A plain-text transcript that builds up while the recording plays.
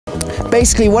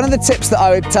Basically, one of the tips that I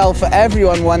would tell for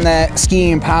everyone when they're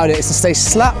skiing in powder is to stay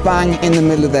slap bang in the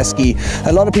middle of their ski.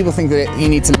 A lot of people think that you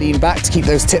need to lean back to keep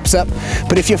those tips up,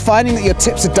 but if you're finding that your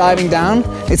tips are diving down,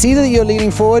 it's either that you're leaning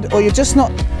forward or you're just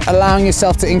not allowing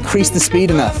yourself to increase the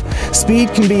speed enough.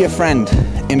 Speed can be your friend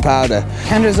in powder.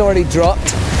 Kendra's already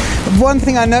dropped. One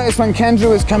thing I noticed when Kendra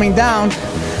was coming down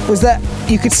was that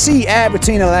you could see air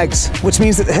between her legs, which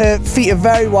means that her feet are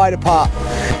very wide apart,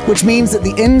 which means that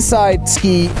the inside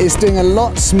ski is doing a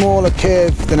lot smaller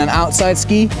curve than an outside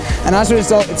ski, and as a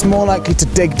result it's more likely to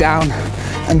dig down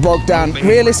and bog down.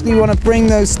 Realistically, we want to bring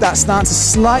that stance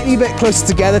slightly bit closer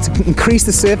together to increase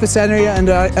the surface area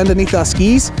underneath our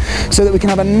skis so that we can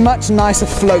have a much nicer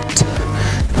float,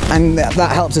 and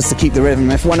that helps us to keep the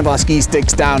rhythm. If one of our skis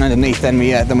digs down underneath, then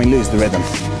we lose the rhythm.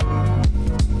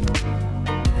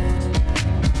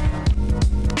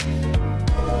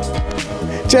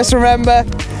 Just remember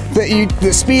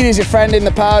that speed is your friend in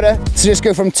the powder, so just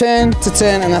go from turn to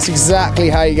turn, and that's exactly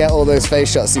how you get all those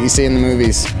face shots that you see in the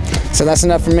movies. So that's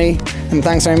enough from me, and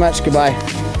thanks very much, goodbye.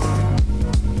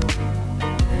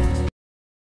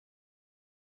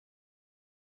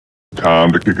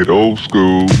 Time to kick it old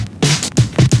school,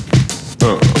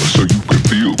 so you can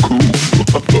feel cool.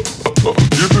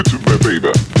 Give it